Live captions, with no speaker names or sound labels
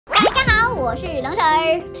我是冷婶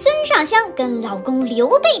儿。孙尚香跟老公刘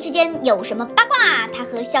备之间有什么八卦？她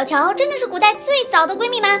和小乔真的是古代最早的闺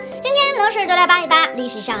蜜吗？今天冷婶儿就来扒一扒历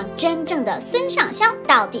史上真正的孙尚香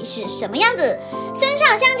到底是什么样子。孙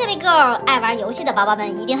尚香这位 girl， 爱玩游戏的宝宝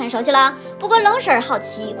们一定很熟悉了。不过冷婶儿好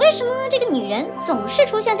奇，为什么这个女人总是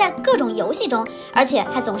出现在各种游戏中，而且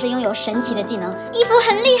还总是拥有神奇的技能，一副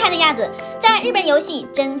很厉害的样子。在日本游戏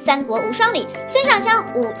《真三国无双》里，孙尚香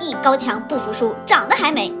武艺高强，不服输，长得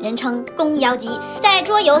还美，人称宫妖姬。在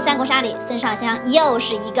桌游三国杀里，孙尚香又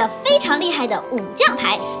是一个非常厉害的武将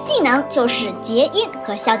牌，技能就是结音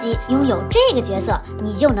和消击。拥有这个角色，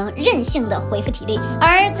你就能任性的恢复体力。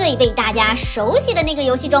而最被大家熟悉的那个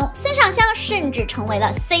游戏中，孙尚香甚至成为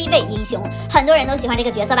了 C 位英雄，很多人都喜欢这个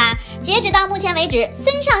角色吧？截止到目前为止，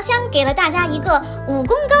孙尚香给了大家一个武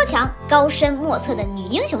功高强、高深莫测的女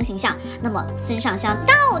英雄形象。那么孙尚香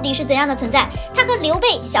到底是怎样的存在？她和刘备、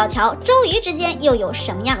小乔、周瑜之间又有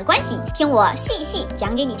什么样的关系？听我细细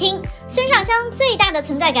讲给你听。孙尚香最大的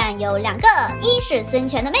存在感有两个，一是孙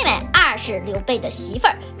权的妹妹，二是刘备的媳妇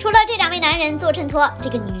儿。除了这两位男人做衬托，这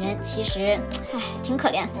个女人其实挺可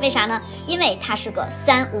怜。为啥呢？因为她是个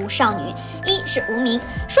三无少女，一是无名，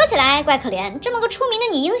说起来怪可怜，这么个出名的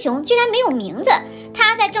女英雄居然没有名字。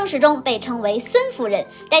她在正史中被称为孙夫人，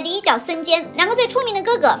代嫡叫孙坚，两个最出名的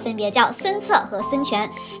哥哥分别叫孙策和孙权。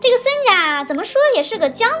这个孙家怎么说也是个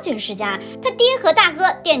将军世家，他爹和大哥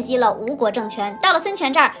奠基了吴国政权，到了孙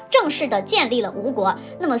权这儿正式的建立了吴国。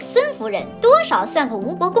那么孙夫人多少算个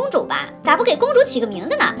吴国公主吧？咋不给公主取个名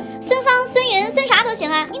字呢？孙芳、孙云、孙啥都行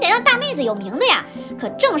啊，你得让大妹子有名字呀。可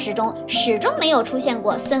正史中始终没有出现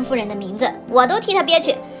过孙夫人的名字，我都替她憋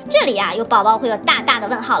屈。这里有宝宝会有大大的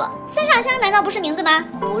问号了，孙尚香难道不是名字吗？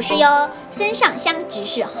不是哟，孙尚香只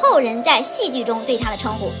是后人在戏剧中对她的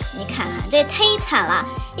称呼。你看看这忒惨了，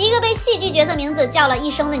一个被戏剧角色名字叫了一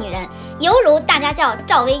生的女人，犹如大家叫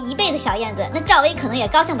赵薇一辈子小燕子，那赵薇可能也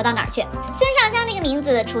高兴不到哪儿去。孙尚香这个名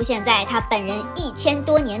字出现在她本人1000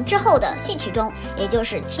多年之后的戏曲中，也就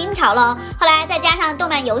是清朝了。后来再加上动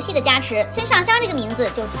漫游戏的加持，孙尚香这个名字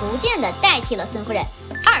就逐渐的代替了孙夫人。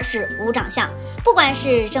二是无长相，不管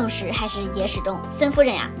是正史还是野史中，孙夫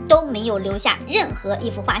人都没有留下任何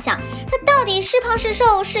一幅画像。她到底是胖是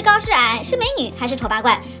瘦，是高是矮，是美女还是丑八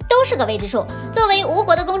怪，都是个未知数。作为吴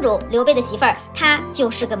国的公主，刘备的媳妇儿，她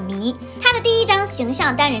就是个谜。她的第一张形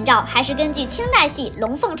象单人照还是根据清代戏《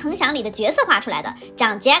龙凤呈祥》里的角色画出来的，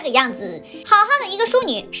长这个样子，好好的一个淑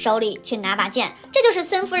女，手里去拿把剑，这就是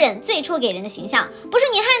孙夫人最初给人的形象。不是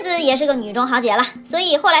女汉子也是个女中豪杰了。所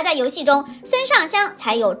以后来在游戏中，孙尚香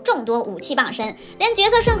才有众多武器傍身，连角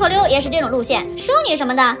色顺口溜也是这种路线，淑女什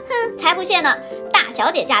么的，才不屑呢，大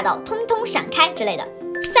小姐驾到，通通闪开之类的。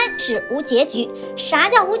三是无结局。啥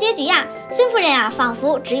叫无结局呀？孙夫人仿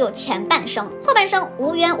佛只有前半生，后半生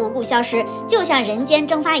无缘无故消失，就像人间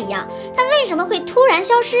蒸发一样。她为什么会突然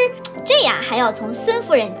消失？这还要从孙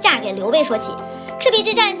夫人嫁给刘备说起。赤壁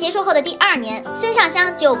之战结束后的第2年，孙尚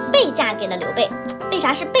香就被嫁给了刘备。为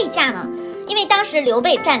啥是被嫁呢？因为当时刘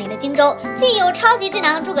备占领了荆州，既有超级智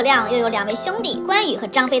囊诸葛亮，又有2位兄弟关羽和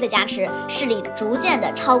张飞的加持，势力逐渐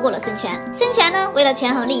的超过了孙权。孙权呢，为了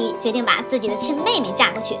权衡利益，决定把自己的亲妹妹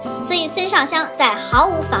嫁过去，所以孙尚香在毫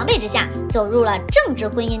无防备之下，走入了政治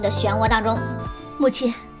婚姻的漩涡当中。母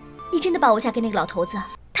亲，你真的把我嫁给那个老头子？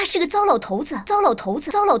他是个糟老头子，糟老头子，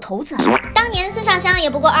糟老头子。当年孙尚香也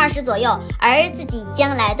不过20左右，而自己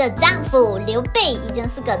将来的丈夫刘备已经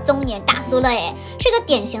是个中年大叔了，是个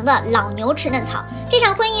典型的老牛吃嫩草。这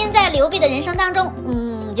场婚姻在刘备的人生当中，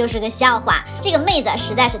就是个笑话。这个妹子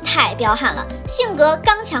实在是太彪悍了，性格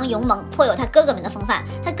刚强勇猛，颇有他哥哥们的风范。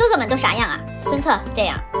他哥哥们都啥样啊？孙策这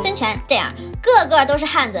样，孙权这样，个个都是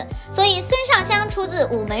汉子。所以孙尚香出自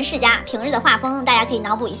武门世家，平日的画风大家可以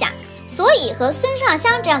脑补一下。所以和孙尚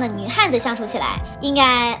香这样的女汉子相处起来，应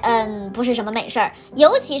该不是什么美事儿。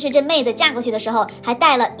尤其是这妹子嫁过去的时候，还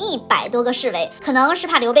带了100多个侍卫，可能是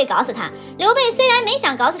怕刘备搞死她。刘备虽然没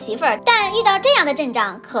想搞死媳妇儿，但遇到这样的阵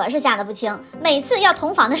仗，可是吓得不轻。每次要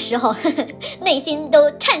同房的时候，内心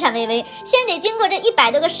都颤颤巍巍，先得经过这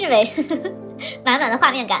100多个侍卫，满满的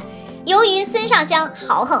画面感。由于孙尚香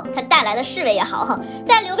豪横，他带来的侍卫也豪横，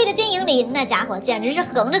在刘备的军营里，那家伙简直是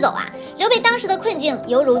横着走啊！刘备当时的困境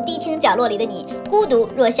犹如低厅角落里的你，孤独、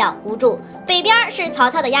弱小、无助。北边是曹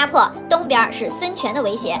操的压迫，东边是孙权的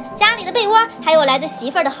威胁，家里的被窝还有来自媳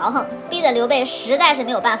妇儿的豪横，逼得刘备实在是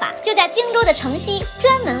没有办法，就在荆州的城西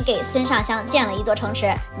专门给孙尚香建了一座城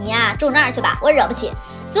池。你住那儿去吧，我惹不起。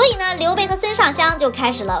所以呢，刘备和孙尚香就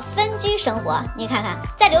开始了分居生活。你看看，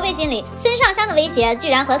在刘备心里，孙尚香的威胁居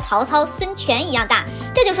然和曹操、孙权一样大，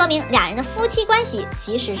这就说明俩人的夫妻关系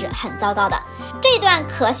其实是很糟糕的。这段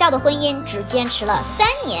可笑的婚姻只坚持了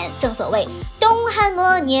3年，正所谓东汉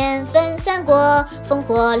末年分三国，烽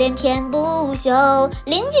火连天不休。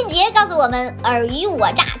林俊杰告诉我们，尔虞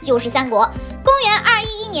我诈就是三国。公元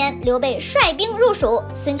211年，刘备率兵入蜀，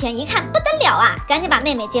孙权一看不得了啊，赶紧把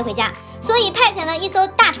妹妹接回家，所以派遣了一艘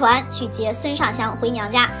大船去接孙尚香回娘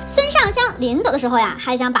家。孙尚香临走的时候呀，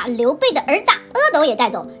还想把刘备的儿子阿斗也带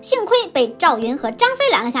走，幸亏被赵云和张飞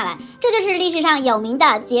拦了下来，这就是历史上有名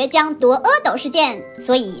的截江夺阿斗事件。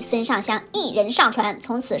所以孙尚香一人上船，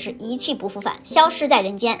从此是一去不复返，消失在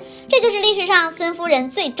人间。这就是历史上孙夫人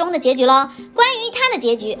最终的结局咯。关于她的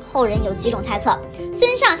结局，后人有几种猜测。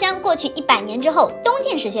孙尚香过去100年之后，东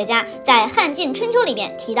晋史学家在《汉晋春秋》里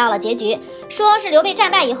面提到了结局，说是刘备战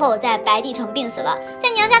败以后在白帝城病死了，在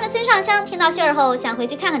娘家的孙尚香听到信儿后想回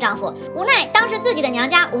去看看丈夫，无奈当时自己的娘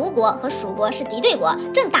家吴国和蜀国是敌对国，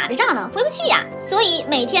正打着仗呢，回不去呀，所以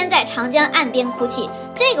每天在长江岸边哭泣。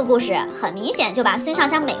这个故事很明显就把孙尚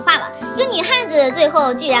香美化了，一个女汉子最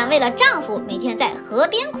后居然为了丈夫每天在河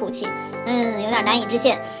边哭泣，有点难以置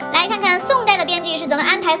信。来看看宋代的编剧是怎么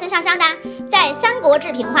安排孙尚香的。在《三国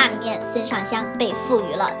志平话》里面，孙尚香被赋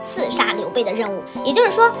予了刺杀刘备的任务，也就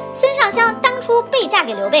是说，孙尚香当初被嫁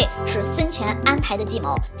给刘备是孙权安排的计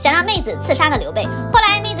谋，想让妹子刺杀了刘备。后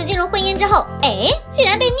来妹子进入婚姻之后，居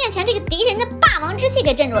然被面前这个敌人的霸王之气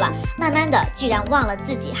给镇住了，慢慢的居然忘了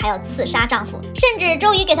自己还要刺杀丈夫，甚至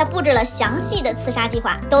周瑜给她布置了详细的刺杀计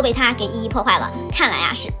划，都被她给一一破坏了。看来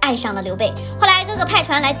啊，是爱上了刘备。后来哥哥派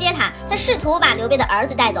船来接她，他试图把刘备的儿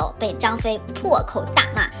子带走，被张飞破口大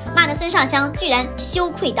骂，骂的孙尚香居然羞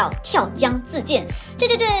愧到跳江自尽。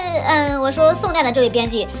我说宋代的这位编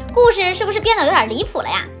剧，故事是不是编得有点离谱了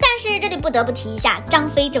呀？但是这里不得不提一下张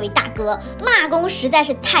飞这位大哥，骂功实在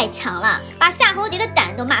是太强了，把夏侯杰的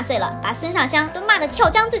胆都骂碎了，把孙尚香都骂得跳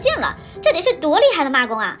江自尽了，这得是多厉害的骂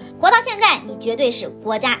功啊！活到现在，你绝对是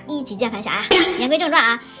国家1级键盘侠呀！言归正传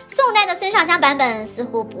啊，宋代的孙尚香版本似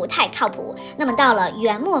乎不太靠谱。那么到了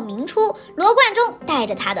元末明初，罗贯中带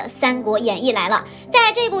着他的《三国演义》来了，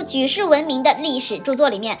在这部举世闻名的历史著作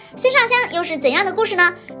里面，孙尚香又是怎样的故事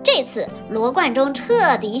呢？这次罗贯中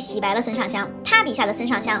彻底洗白了孙尚香，他笔下的孙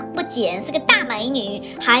尚香不仅是个大美女，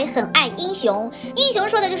还很爱英雄。英雄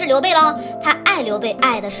说的就是刘备咯，他爱刘备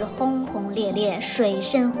爱的是轰轰烈烈，水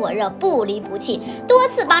深火热，不离不弃，多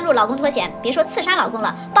次帮助老公脱险，别说刺杀老公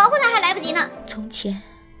了，保护他还来不及呢。从前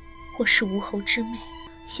我是吴侯之妹，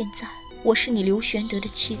现在我是你刘玄德的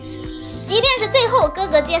妻子。即便是最后哥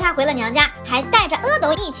哥接她回了娘家，还带着阿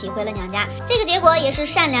斗一起回了娘家，这个结果也是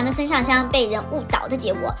善良的孙尚香被人误导的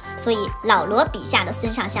结果。所以老罗笔下的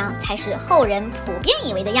孙尚香才是后人普遍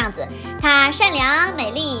以为的样子，她善良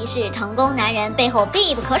美丽，是成功男人背后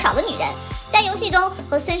必不可少的女人。在游戏中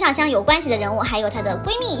和孙尚香有关系的人物还有她的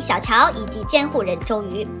闺蜜小乔以及监护人周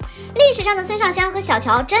瑜。历史上的孙尚香和小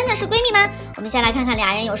乔真的是闺蜜吗？我们先来看看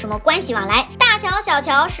俩人有什么关系往来。大乔小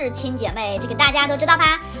乔是亲姐妹，这个大家都知道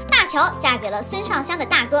吧？大乔嫁给了孙尚香的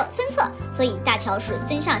大哥孙策，所以大乔是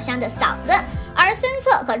孙尚香的嫂子，而孙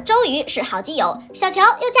策和周瑜是好基友，小乔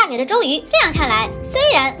又嫁给了周瑜。这样看来，虽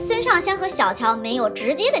然孙尚香和小乔没有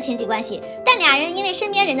直接的亲戚关系，但俩人因为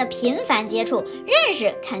身边人的频繁接触，认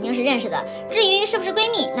识肯定是认识的。至于是不是闺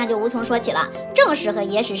蜜，那就无从说起了，正史和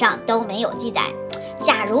野史上都没有记载。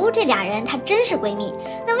假如这俩人她真是闺蜜，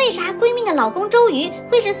那为啥闺蜜的老公周瑜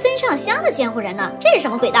会是孙尚香的监护人呢？这是什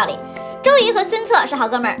么鬼道理？周瑜和孙策是好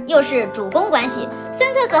哥们儿，又是主公关系。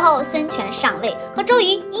孙策死后，孙权上位，和周瑜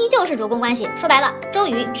依旧是主公关系。说白了，周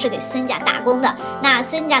瑜是给孙家打工的。那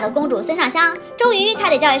孙家的公主孙尚香，周瑜他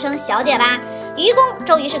得叫一声小姐吧。于公，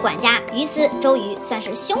周瑜是管家；于私，周瑜算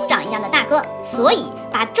是兄长一样的大哥。所以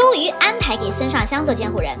把周瑜安排给孙尚香做监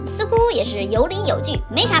护人，似乎也是有理有据，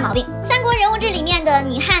没啥毛病。三国人物志里面的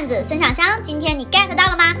女汉子孙尚香，今天你 get 到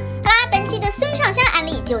了吗？好啦，本期的孙尚香案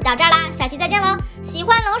例就到这儿啦，下期再见喽！喜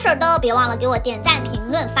欢冷婶儿的别忘了给我点赞、评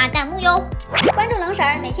论、发弹幕哟！关注冷婶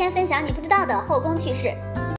儿，每天分享你不知道的后宫趣事。